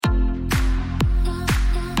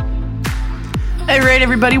Hey, right,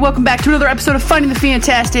 everybody. Welcome back to another episode of Finding the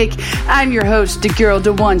Fantastic. I'm your host, the girl,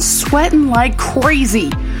 the one, sweating like crazy.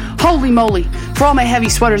 Holy moly. For all my heavy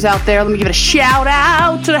sweaters out there, let me give it a shout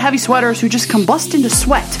out to the heavy sweaters who just combust into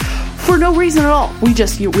sweat for no reason at all. We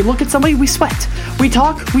look at somebody, we sweat. We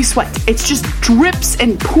talk, we sweat. It's just drips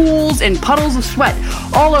and pools and puddles of sweat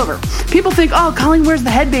all over. People think, oh, Colleen wears the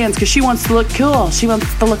headbands because she wants to look cool. She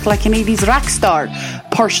wants to look like an 80s rock star.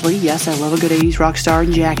 Partially, yes, I love a good 80s rock star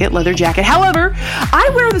and leather jacket. However,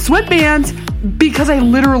 I wear the sweatbands because I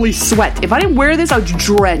literally sweat. If I didn't wear this, I would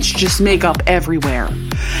drench just makeup everywhere.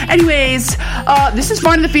 Anyways, this is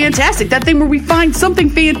Finding the Fantastic, that thing where we find something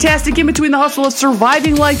fantastic in between the hustle of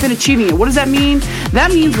surviving life and achieving it. What does that mean?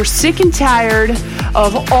 That means we're sick and tired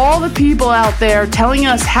of all the people out there telling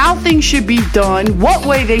us how things should be done, what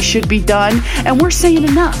way they should be done, and we're saying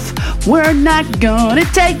enough. We're not gonna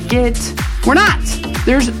take it. We're not.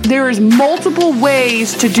 There is multiple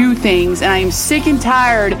ways to do things, and I am sick and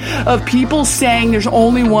tired of people saying there's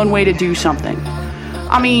only one way to do something.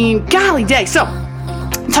 I mean, golly day. So,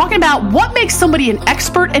 talking about what makes somebody an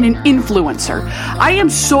expert and an influencer. I am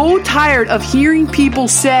so tired of hearing people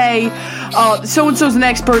say, so-and-so's an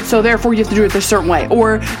expert, so therefore you have to do it this certain way.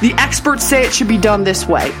 Or the experts say it should be done this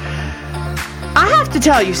way. I have to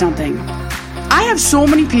tell you something. I have so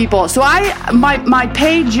many people. So my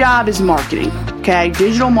paid job is marketing, okay?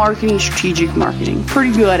 Digital marketing, strategic marketing.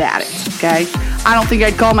 Pretty good at it, okay? I don't think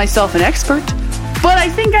I'd call myself an expert, but I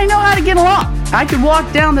think I know how to get along. I could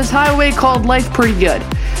walk down this highway called life pretty good.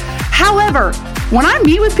 However, when I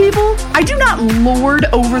meet with people, I do not lord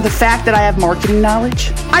over the fact that I have marketing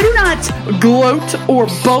knowledge. I do not gloat or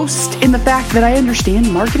boast in the fact that I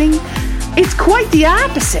understand marketing. It's quite the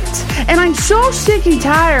opposite. And I'm so sick and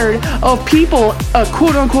tired of people,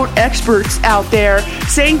 quote-unquote experts out there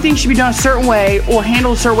saying things should be done a certain way or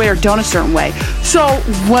handled a certain way or done a certain way. So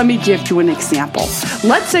let me give you an example.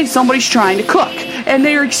 Let's say somebody's trying to cook and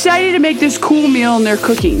they're excited to make this cool meal and they're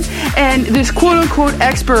cooking. And this quote-unquote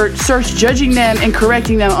expert starts judging them and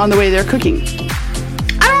correcting them on the way they're cooking.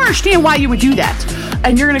 I don't understand why you would do that.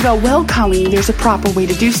 And you're going to go, well, Colleen, there's a proper way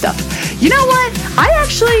to do stuff. You know what? I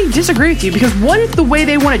actually disagree with you, because what if the way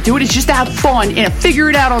they want to do it is just to have fun and figure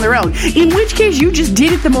it out on their own? In which case, you just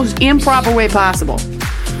did it the most improper way possible.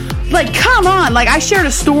 Like, come on. Like, I shared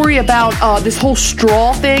a story about this whole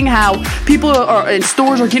straw thing, how people in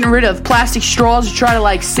stores are getting rid of plastic straws to try to,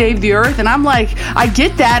 like, save the earth. And I'm like, I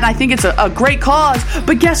get that, and I think it's a great cause.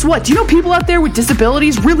 But guess what? Do you know people out there with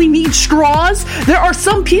disabilities really need straws? There are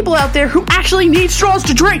some people out there who actually need straws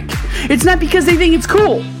to drink. It's not because they think it's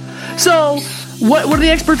cool. So, what are the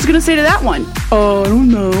experts going to say to that one? I don't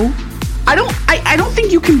know. I don't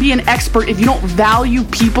think you can be an expert if you don't value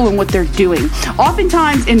people and what they're doing.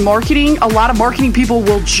 Oftentimes in marketing, a lot of marketing people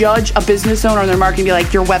will judge a business owner on their marketing and be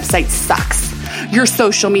like, your website sucks. Your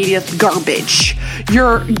social media's garbage.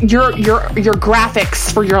 Your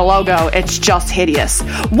graphics for your logo, it's just hideous.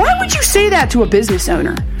 Why would you say that to a business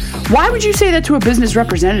owner? Why would you say that to a business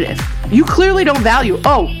representative? You clearly don't value.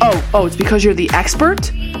 Oh, it's because you're the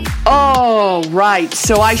expert? Oh, right.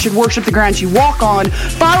 So I should worship the ground you walk on,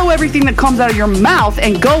 follow everything that comes out of your mouth,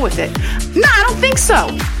 and go with it. No, I don't think so.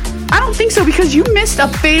 I don't think so, because you missed a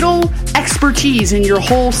fatal expertise in your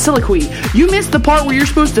whole soliloquy. You missed the part where you're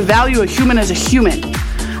supposed to value a human as a human.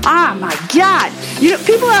 Ah, my God. You know,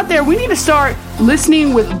 people out there, we need to start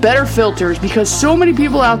listening with better filters, because so many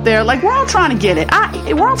people out there, like, we're all trying to get it.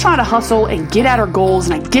 We're all trying to hustle and get at our goals,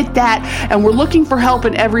 and I get that, and we're looking for help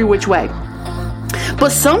in every which way.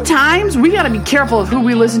 But sometimes we got to be careful of who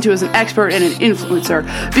we listen to as an expert and an influencer,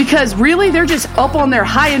 because really they're just up on their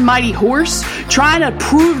high and mighty horse trying to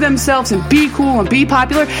prove themselves and be cool and be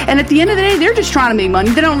popular. And at the end of the day, they're just trying to make money.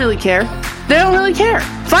 They don't really care. They don't really care.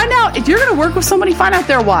 Find out, if you're going to work with somebody, find out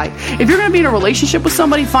their why. If you're going to be in a relationship with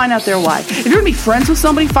somebody, find out their why. If you're going to be friends with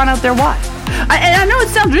somebody, find out their why. I know it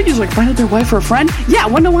sounds ridiculous, like find out their why for a friend. Yeah,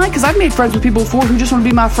 want to know why? Because I've made friends with people before who just want to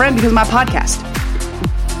be my friend because of my podcast.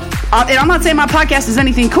 And I'm not saying my podcast is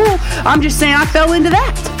anything cool. I'm just saying I fell into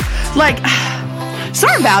that. Like,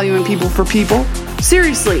 start valuing people for people.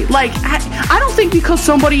 Seriously. Like, I don't think because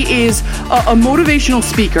somebody is a motivational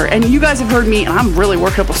speaker, and you guys have heard me, and I'm really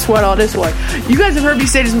working up a sweat on this one. You guys have heard me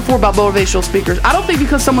say this before about motivational speakers. I don't think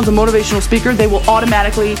because someone's a motivational speaker, they will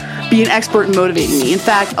automatically be an expert in motivating me. In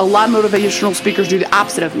fact, a lot of motivational speakers do the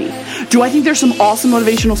opposite of me. Do I think there's some awesome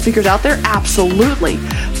motivational speakers out there? Absolutely.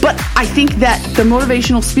 But I think that the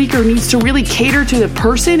motivational speaker needs to really cater to the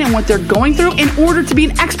person and what they're going through in order to be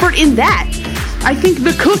an expert in that. I think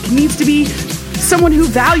the cook needs to be someone who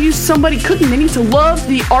values somebody cooking. They need to love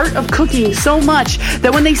the art of cooking so much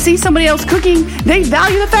that when they see somebody else cooking, they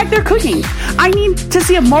value the fact they're cooking. I need to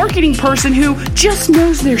see a marketing person who just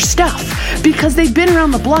knows their stuff because they've been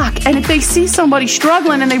around the block. And if they see somebody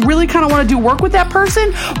struggling and they really kind of want to do work with that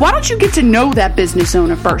person, why don't you get to know that business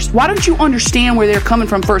owner first? Why don't you understand where they're coming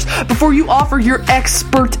from first before you offer your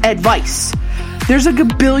expert advice? There's a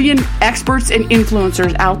gabillion experts and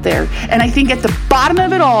influencers out there. And I think at the bottom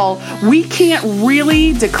of it all, we can't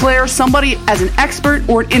really declare somebody as an expert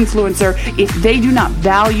or an influencer if they do not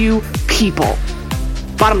value people.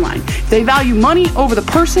 Bottom line, if they value money over the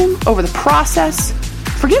person, over the process,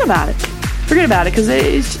 forget about it. Forget about it, because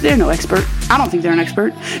they're no expert. I don't think they're an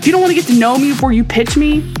expert. If you don't want to get to know me before you pitch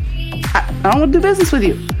me, I don't want to do business with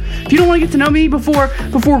you. If you don't want to get to know me before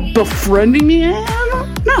befriending me,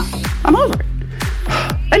 no, I'm over it.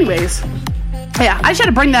 Anyways, yeah, I just had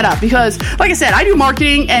to bring that up because, like I said, I do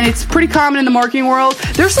marketing, and it's pretty common in the marketing world.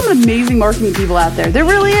 There's some amazing marketing people out there. There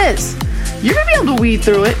really is. You're going to be able to weed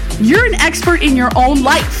through it. You're an expert in your own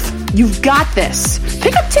life. You've got this.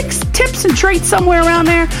 Pick up tips and traits somewhere around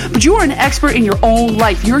there, but you are an expert in your own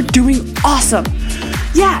life. You're doing awesome.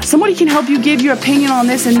 Yeah, somebody can help you, give your opinion on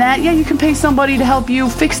this and that. Yeah, you can pay somebody to help you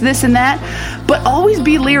fix this and that, but always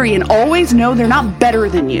be leery and always know they're not better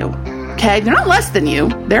than you. Okay, they're not less than you.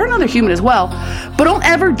 They're another human as well. But don't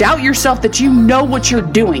ever doubt yourself that you know what you're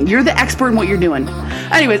doing. You're the expert in what you're doing.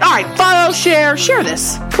 Anyways, all right, follow, share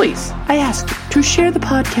this. Please, I ask you to share the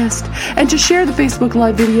podcast and to share the Facebook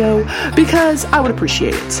Live video because I would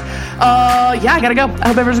appreciate it. Yeah, I gotta go. I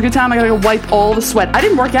hope everyone's a good time. I gotta go wipe all the sweat. I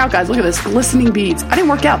didn't work out, guys. Look at this, glistening beads. I didn't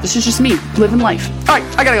work out. This is just me living life. All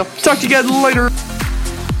right, I gotta go. Talk to you guys later.